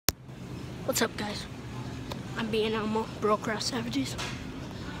What's up, guys? I'm being Elmo, Broke-Craft Savages,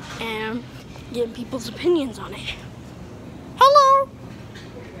 and getting people's opinions on it. Hello!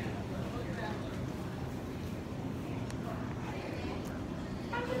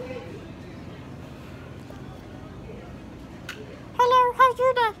 Hello, how's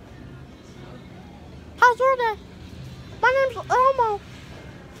your day? How's your day? My name's Elmo.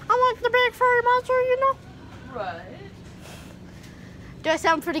 I'm like the big furry monster, you know? Right. Do I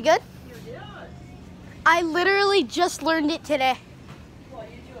sound pretty good? You do. I literally just learned it today. Well,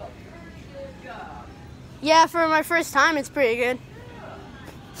 you do a pretty good job. Yeah, for my first time, it's pretty good.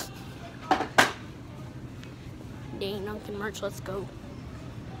 Dang, Duncan merch, let's go.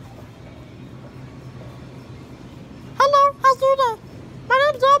 Hello, how's your day?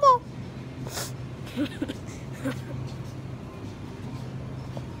 My name's Elmo.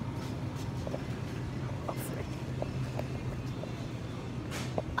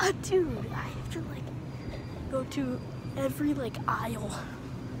 Dude, I have to like go to every like aisle.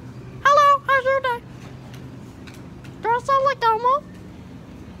 Hello, how's your day? Do I sound like Elmo?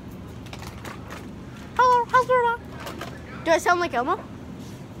 Hello, how's your day? Do I sound like Elmo? I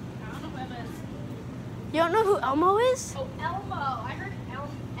don't know who Emma is. You don't know who Elmo is? Oh, Elmo. I heard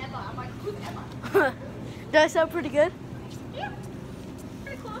Emma. I'm like, who's Emma? Do I sound pretty good? Yeah.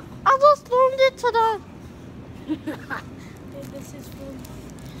 Pretty close. I just learned it today. This is from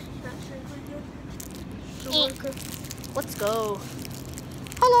Let's go.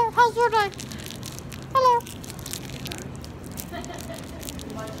 Hello, how's your day? Hello.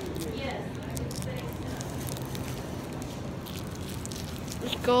 Yes.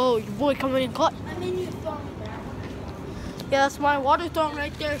 Let's go. Your boy coming in clutch. I'm in your phone. Yeah, that's my water throne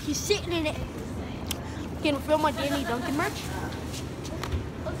right there. He's sitting in it. Can you feel my Danny Duncan merch?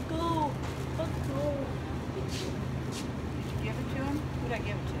 Let's go. Let's go. Did you give it to him? Who did I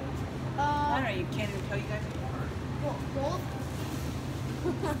give it to? I don't know. You can't even tell you guys apart.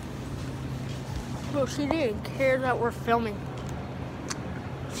 Bro, she didn't care that we're filming.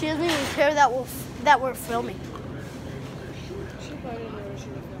 She doesn't even care that we're filming. She probably didn't know she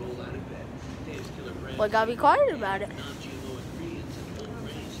was filming. Well, I gotta be quiet about it.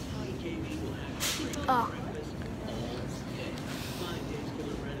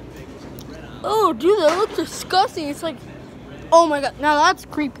 Oh, dude, that looks disgusting. It's like, oh my god, now that's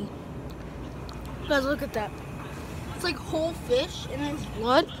creepy. Guys, look at that. It's like whole fish and there's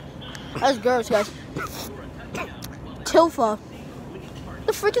blood. That's gross, guys. Tilfa.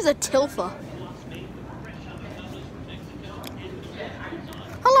 The frick is a tilfa?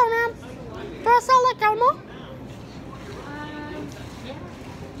 Hello, ma'am. Do I sound like Elmo? Yeah,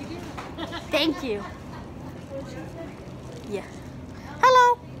 you do. Thank you. Yeah.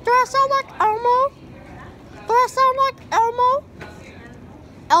 Hello. Do I sound like Elmo? Do I sound like Elmo?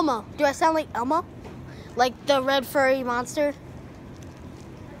 Elmo. Do I sound like Elmo? Like the red furry monster?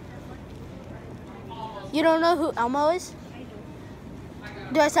 You don't know who Elmo is?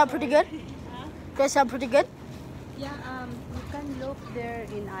 Do I sound pretty good? Do I sound pretty good? Yeah, you can look there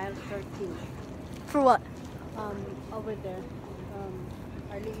in aisle 13. For what? Over there.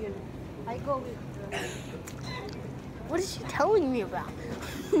 I go with. What is she telling me about?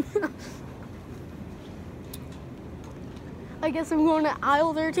 I guess I'm going to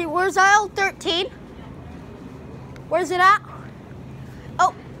aisle 13. Where's aisle 13? Where's it at?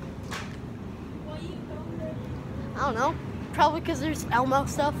 Oh. I don't know. Probably because there's Elmo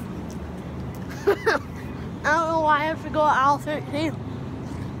stuff. I don't know why I have to go to aisle 13.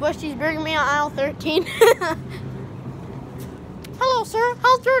 But she's bringing me on aisle 13. Hello, sir.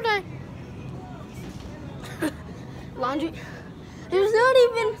 How's your day? Laundry. There's not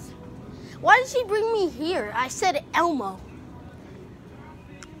even... Why did she bring me here? I said Elmo.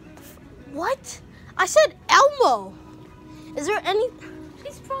 What? I said Elmo. Is there any...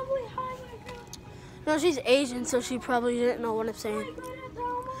 She's probably high right now. No, she's Asian, so she probably didn't know what I'm saying.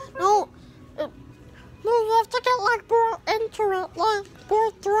 No. No, you have to get like more into it, like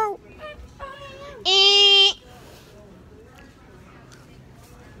more throat.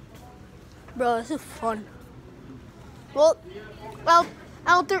 Bro, this is fun. Well,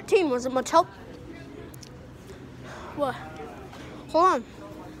 aisle 13 wasn't much help. What? Hold on.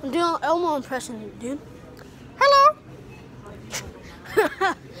 I'm doing an Elmo impression, dude. Hello.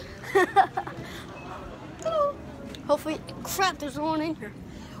 Hello. Hopefully, crap, there's no one in here.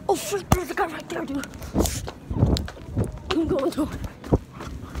 Oh, freak, there's a guy right there, dude. I'm going to him.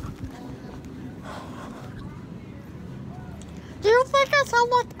 Do you think I sound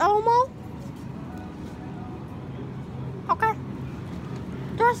like Elmo? Okay.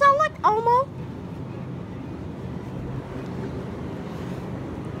 Do I sound like Elmo?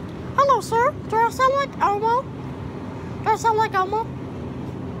 Hello, sir. Do I sound like Elmo? Do I sound like Elmo?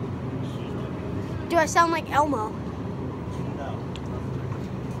 Do I sound like Elmo? No.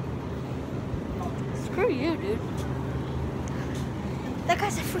 Screw you, dude. That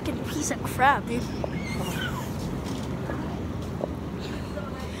guy's a freaking piece of crap, dude.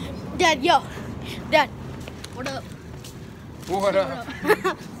 Dad, yo. Dad, what up? What up?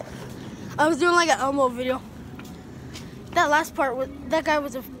 I was doing like an Elmo video. That last part, that guy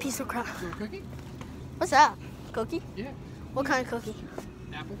was a piece of crap. You want a cookie? What's that? Cookie? Yeah. What kind of cookie?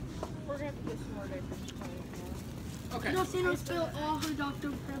 Apple? We're gonna have to get some more diapers. Okay. No, see, no spill all her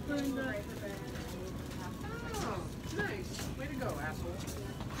Dr. Pepper in the... Oh, nice. Way to go,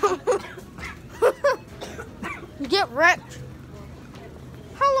 asshole. Get wrecked.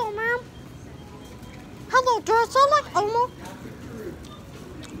 Hello, ma'am. Hello, do I sound like Elmo?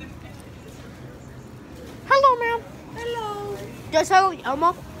 Hello, ma'am. Hello. Do I sound like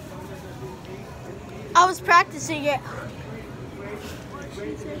Elmo? I was practicing it.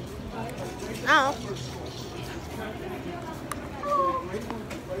 Oh.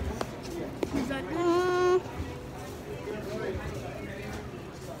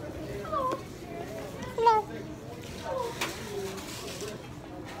 Hello.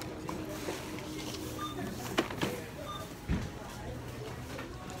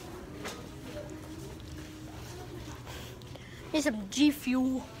 Need some G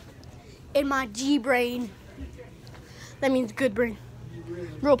fuel in my G brain. That means good brain.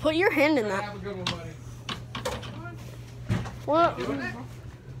 Bro, put your hand in that. Have a good one, buddy. What? Doing it?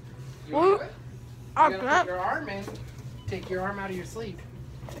 You What? want to do it? I You gotta bet. put your arm in. Take your arm out of your sleeve.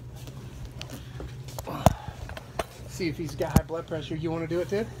 See if he's got high blood pressure. You want to do it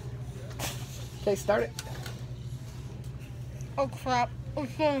too? Okay, start it. Oh crap. Oh,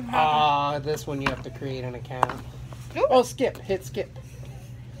 something happened. Ah, this one you have to create an account. Nope. Oh, skip. Hit skip.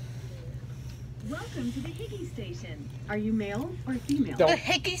 Welcome to the Hickey Station. Are you male or female? The Don't,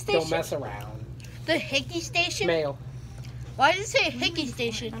 Hickey don't Station? mess around. The Hickey Station? Male. Why did it say Hickey I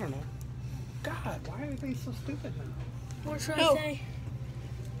Station? don't know. God, why are they so stupid now? What should I say?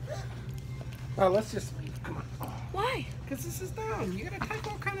 Oh, let's just leave. Come on. Oh, Why? because this is dumb. You gotta type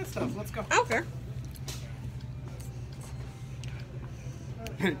all kind of stuff. Let's go. I don't care.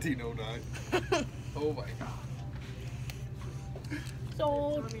 1909. Oh my god.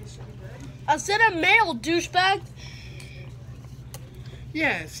 So, I said a male, douchebag.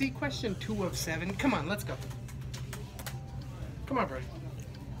 Yeah, see, question 2 of 7. Come on, let's go. Come on, bud.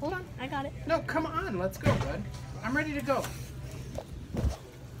 Hold on, I got it. No, come on, let's go, bud. I'm ready to go.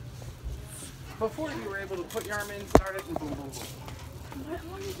 Before you were able to put your arm in, start it, and boom, boom, boom.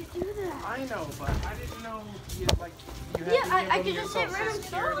 Why did you do that? I know, but I didn't know you had Yeah, to I give could them just your hit social random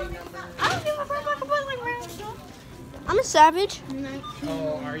security stuff. number. I don't give a fuck about completely random stuff. I'm a savage.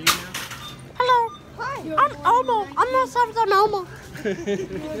 Oh, are you now? Hello. Hi. I'm Elmo. I'm not savage, I'm Elmo.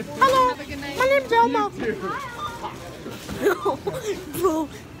 Hello. Have a good night. My name's Elmo. Bro.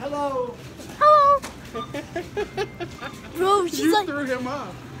 Hello. Hello. Bro, she's You like, threw him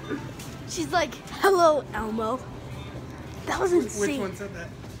off. hello, Elmo. That was Which insane. one said that?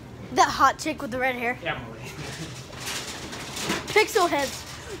 That hot chick with the red hair. Emily. Pixel heads.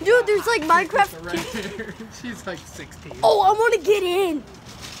 Dude, there's like Minecraft. Right here. She's like 16. Oh, I want to get in.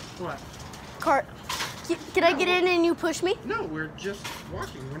 What? Cart. Can I get in and you push me? No, we're just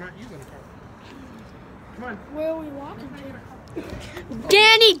walking. We're not using a car. Come on. Where are we walking to?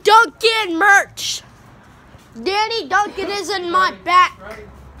 Danny Duncan merch. Danny Duncan is in my back.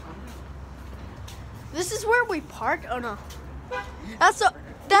 This is where we park. Oh no.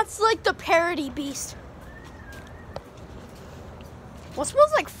 That's like the parody beast. What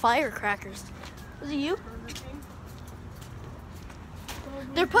smells like firecrackers? Is it you?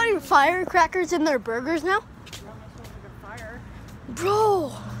 They're putting firecrackers in their burgers now?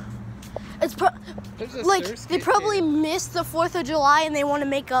 Bro. It's There's a like Thirst they kit, probably dude. missed the 4th of July and they want to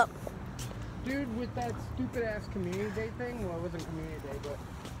make up. Dude, with that stupid ass community day thing, well, it wasn't community day, but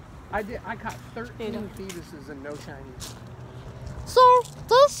I caught 13 fetuses and no Chinese. So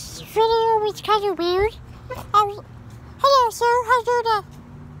this video was kind of weird. Hello, sir. How's your day?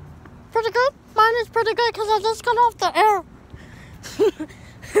 Pretty good. Mine is pretty good because I just got off the air.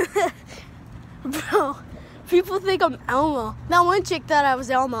 Bro, people think I'm Elmo. That one chick thought I was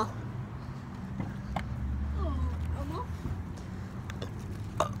Elmo. Oh, Elmo?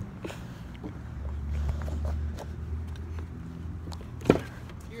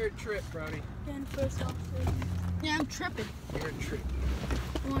 You're a trip, Brody. And first off, yeah, I'm tripping. You're a trip.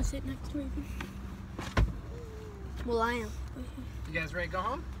 You want to sit next to me? Well, I am. You guys ready to go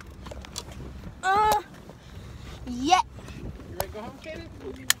home? Yeah. You ready to go home, Kaden?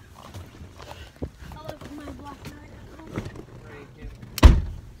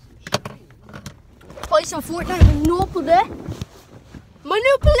 play some Fortnite Monopoly.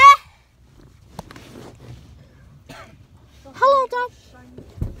 Monopoly! Hello, Tom.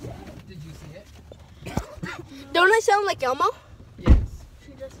 Did you see it? Don't I sound like Elmo? Yes.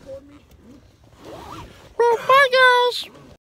 She just told me. Well, bye, guys.